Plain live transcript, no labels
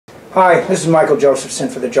Hi, this is Michael Josephson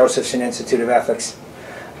for the Josephson Institute of Ethics.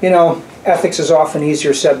 You know, ethics is often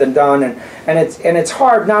easier said than done, and it's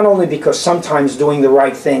hard not only because sometimes doing the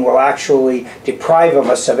right thing will actually deprive of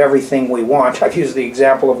us of everything we want. I've used the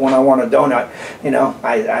example of when I want a donut, you know,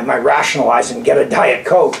 I might rationalize and get a Diet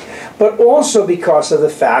Coke, but also because of the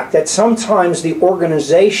fact that sometimes the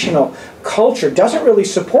organizational culture doesn't really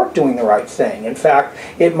support doing the right thing. In fact,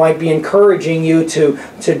 it might be encouraging you to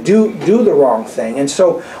do the wrong thing. And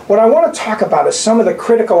so what I want to talk about is some of the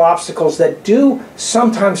critical obstacles that do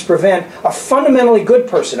sometimes prevent a fundamentally good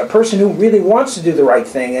person, a person who really wants to do the right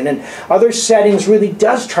thing and in other settings really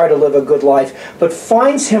does try to live a good life, but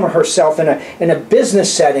finds him or herself in a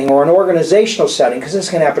business setting or an organizational setting, because this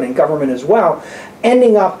can happen in government as well,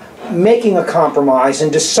 ending up making a compromise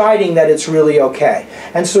and deciding that it's really okay.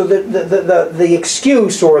 And so the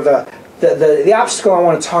excuse or the obstacle I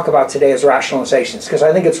want to talk about today is rationalizations, because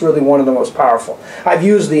I think it's really one of the most powerful. I've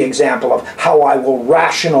used the example of how I will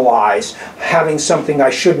rationalize having something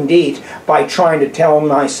I shouldn't eat by trying to tell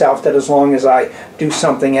myself that as long as I do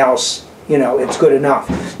something else, you know, it's good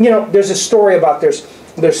enough. You know, there's a story about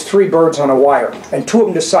there's 3 birds on a wire, and 2 of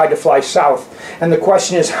them decide to fly south, and the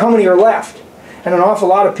question is, how many are left? And an awful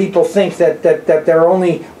lot of people think that there are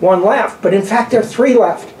only 1 left, but in fact there are 3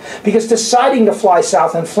 left. Because deciding to fly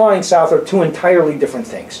south and flying south are 2 entirely different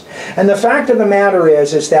things. And the fact of the matter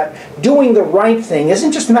is that doing the right thing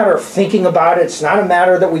isn't just a matter of thinking about it. It's not a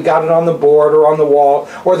matter that we got it on the board or on the wall,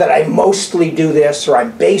 or that I mostly do this, or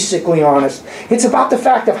I'm basically honest. It's about the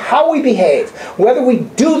fact of how we behave, whether we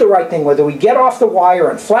do the right thing, whether we get off the wire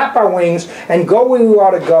and flap our wings and go where we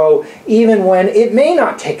ought to go, even when it may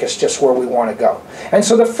not take us just where we want to go. And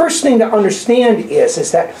so the first thing to understand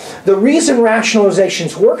is that the reason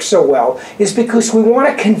rationalizations work so well is because we want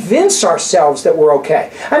to convince ourselves that we're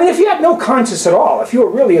okay. I mean, if you had no conscience at all, if you were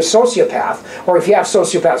really a sociopath, or if you have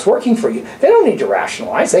sociopaths working for you, they don't need to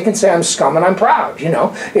rationalize. They can say, I'm scum and I'm proud. You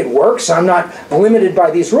know, it works. I'm not limited by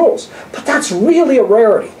these rules. But that's really a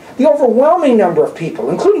rarity. The overwhelming number of people,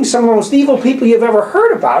 including some of the most evil people you've ever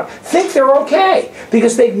heard about, think they're okay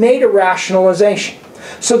because they've made a rationalization.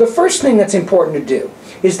 So the first thing that's important to do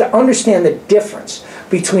is to understand the difference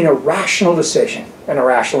between a rational decision and a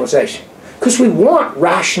rationalization. Because we want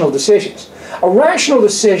rational decisions. A rational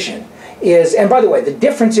decision is, and by the way, the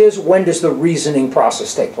difference is, when does the reasoning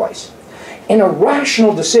process take place? In a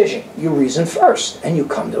rational decision, you reason first and you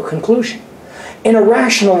come to a conclusion. In a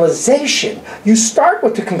rationalization, you start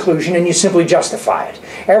with the conclusion and you simply justify it.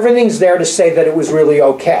 Everything's there to say that it was really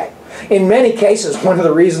okay. In many cases, one of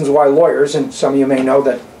the reasons why lawyers, and some of you may know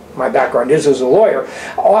that my background is as a lawyer,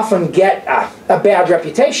 often get a bad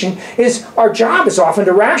reputation is our job is often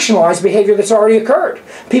to rationalize behavior that's already occurred.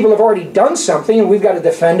 People have already done something and we've got to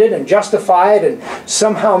defend it and justify it and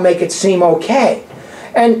somehow make it seem okay.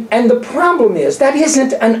 And the problem is that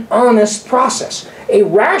isn't an honest process. A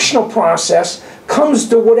rational process comes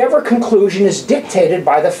to whatever conclusion is dictated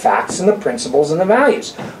by the facts and the principles and the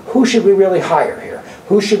values. Who should we really hire here?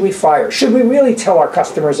 Who should we fire? Should we really tell our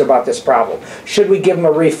customers about this problem? Should we give them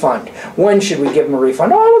a refund? When should we give them a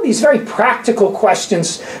refund? All of these very practical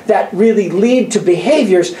questions that really lead to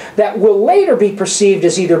behaviors that will later be perceived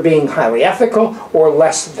as either being highly ethical or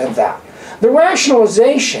less than that. The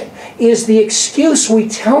rationalization is the excuse we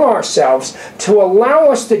tell ourselves to allow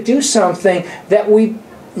us to do something that we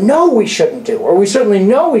know we shouldn't do, or we certainly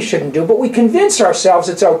know we shouldn't do, but we convince ourselves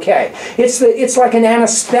it's okay. It's like an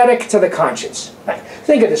anesthetic to the conscience.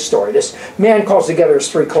 Think of this story. This man calls together his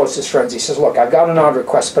 3 closest friends. He says, look, I've got an odd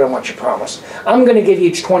request, but I want your promise. I'm going to give you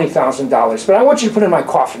each $20,000, but I want you to put it in my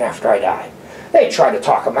coffin after I die. They try to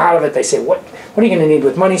talk him out of it. They say, what are you going to need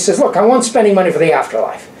with money? He says, look, I want spending money for the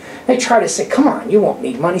afterlife. They try to say, come on, you won't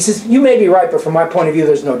need money. He says, you may be right, but from my point of view,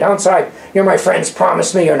 there's no downside. You're my friends,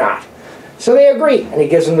 promise me you're not. So they agree, and he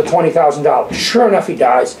gives them the $20,000. Sure enough, he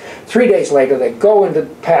dies. 3 days later, they go into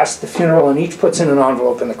past the funeral, and each puts in an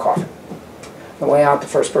envelope in the coffin. On the way out, the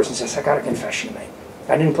first person says, I got a confession to make.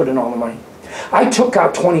 I didn't put in all the money. I took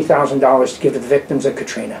out $20,000 to give to the victims of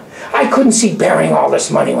Katrina. I couldn't see burying all this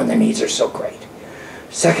money when the needs are so great.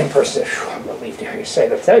 Second person says, I'm relieved to hear you say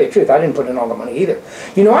that. To tell you the truth, I didn't put in all the money either.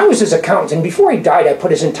 You know, I was his accountant, and before he died, I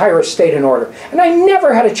put his entire estate in order, and I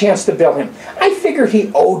never had a chance to bill him. I figured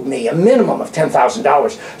he owed me a minimum of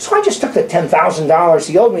 $10,000, so I just took the $10,000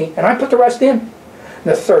 he owed me, and I put the rest in. And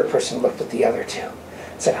the third person looked at the other 2 and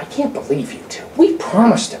said, I can't believe you 2. We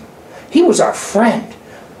promised him. He was our friend.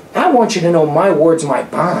 I want you to know my word's my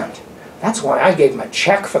bond. That's why I gave him a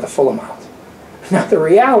check for the full amount. Now the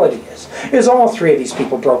reality is all three of these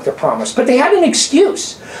people broke their promise, but they had an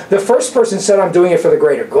excuse. The first person said, I'm doing it for the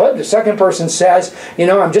greater good. The second person says,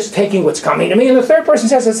 I'm just taking what's coming to me. And the third person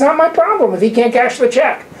says, it's not my problem if he can't cash the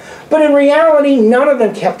check. But in reality, none of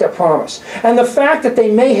them kept their promise. And the fact that they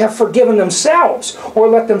may have forgiven themselves or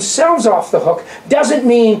let themselves off the hook doesn't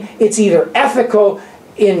mean it's either ethical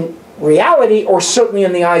in reality or certainly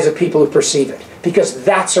in the eyes of people who perceive it, because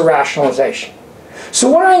that's a rationalization. So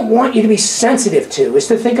what I want you to be sensitive to is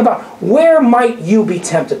to think about, where might you be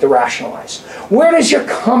tempted to rationalize? Where does your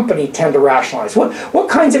company tend to rationalize? What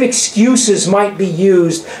kinds of excuses might be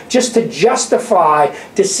used just to justify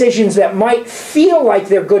decisions that might feel like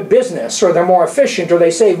they're good business, or they're more efficient, or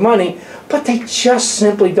they save money, but they just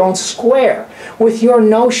simply don't square with your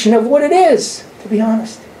notion of what it is to be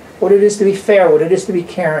honest, what it is to be fair, what it is to be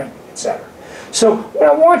caring, etc. So what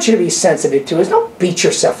I want you to be sensitive to is, don't beat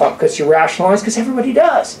yourself up because you rationalize, because everybody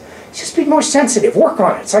does. Just be more sensitive. Work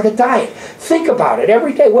on it. It's like a diet. Think about it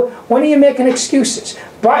every day. When are you making excuses?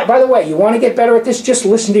 By the way, you want to get better at this? Just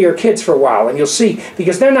listen to your kids for a while and you'll see,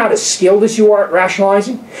 because they're not as skilled as you are at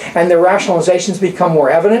rationalizing, and their rationalizations become more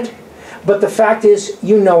evident. But the fact is,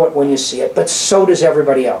 you know it when you see it, but so does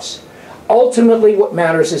everybody else. Ultimately, what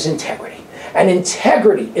matters is integrity. And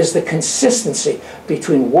integrity is the consistency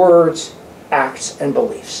between words, acts, and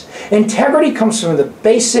beliefs. Integrity comes from the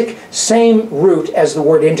basic same root as the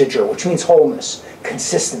word integer, which means wholeness,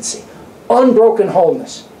 consistency, unbroken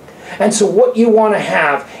wholeness. And so what you want to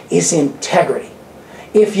have is integrity.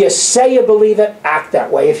 If you say you believe it, act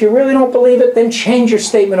that way. If you really don't believe it, then change your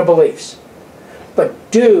statement of beliefs.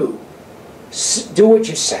 But do what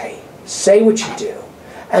you say what you do,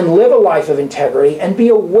 and live a life of integrity, and be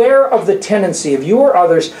aware of the tendency of you or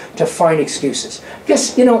others to find excuses.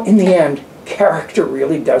 Because, in the end, character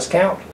really does count.